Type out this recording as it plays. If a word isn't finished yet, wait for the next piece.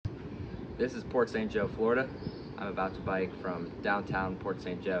This is Port St. Joe, Florida. I'm about to bike from downtown Port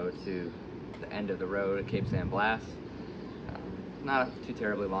St. Joe to the end of the road at Cape San Blas. Not too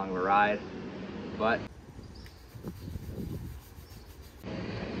terribly long of a ride, but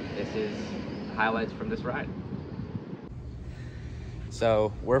this is highlights from this ride.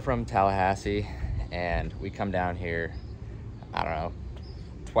 So we're from Tallahassee and we come down here, I don't know,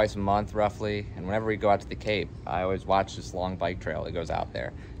 twice a month roughly, and whenever we go out to the Cape, I always watch this long bike trail that goes out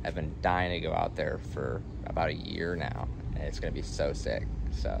there. I've been dying to go out there for about a year now, and it's gonna be so sick.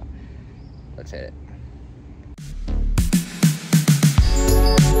 So let's hit it.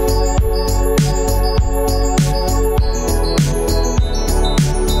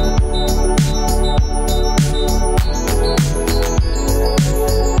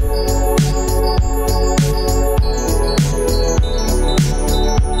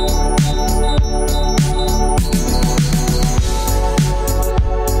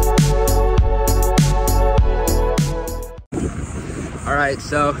 All right,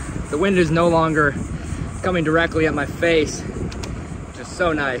 so the wind is no longer coming directly at my face, which is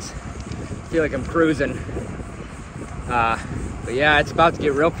so nice. I feel like I'm cruising. But yeah, it's about to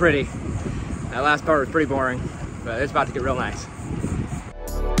get real pretty. That last part was pretty boring, but it's about to get real nice.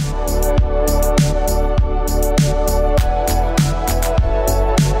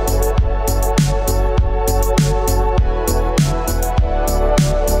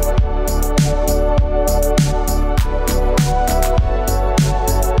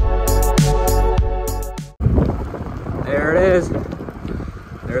 There it is.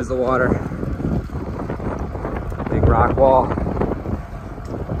 There's the water. Big rock wall.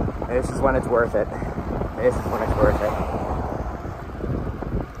 This is when it's worth it. This is when it's worth it.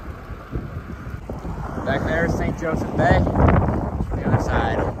 Back there is St. Joseph Bay. The other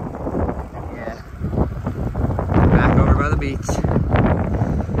side. Yeah. Back over by the beach.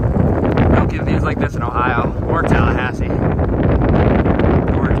 Don't get views like this in Ohio or Tallahassee.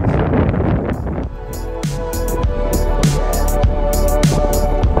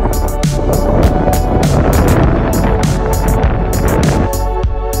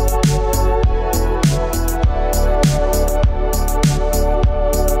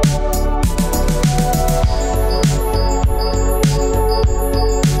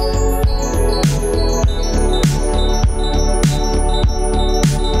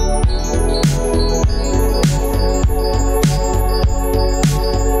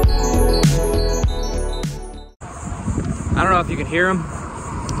 I don't know if you can hear them,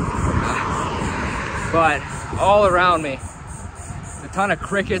 but all around me, a ton of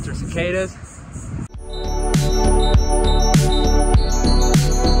crickets or cicadas.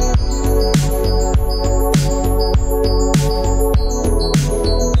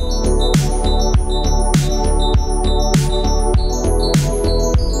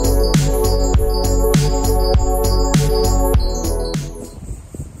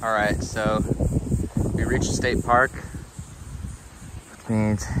 All right, so we reached the state park.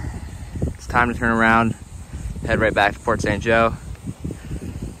 Means it's time to turn around, head right back to Port St. Joe.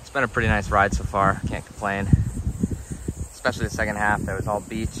 It's been a pretty nice ride so far, can't complain. Especially the second half, that was all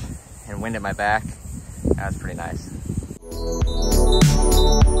beach and wind at my back. That was pretty nice.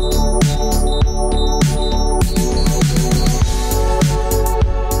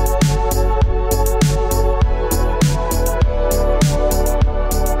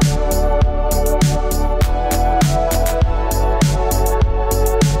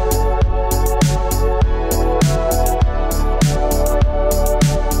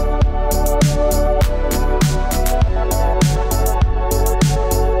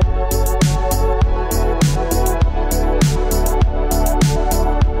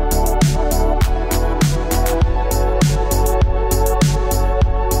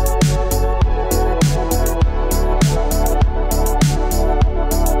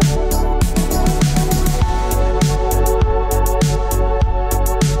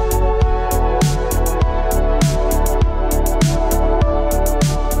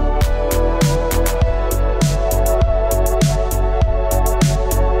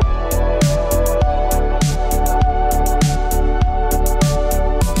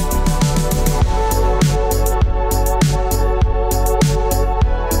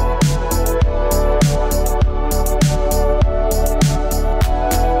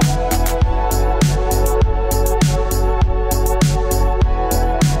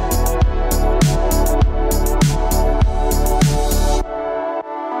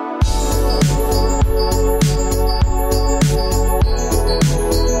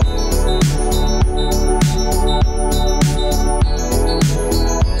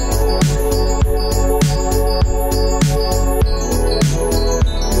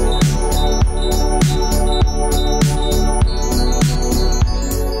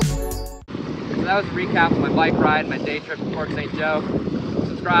 that was a recap of my bike ride, my day trip to Port St. Joe.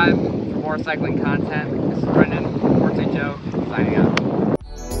 Subscribe for more cycling content. This is Brendan, Port St. Joe, signing out.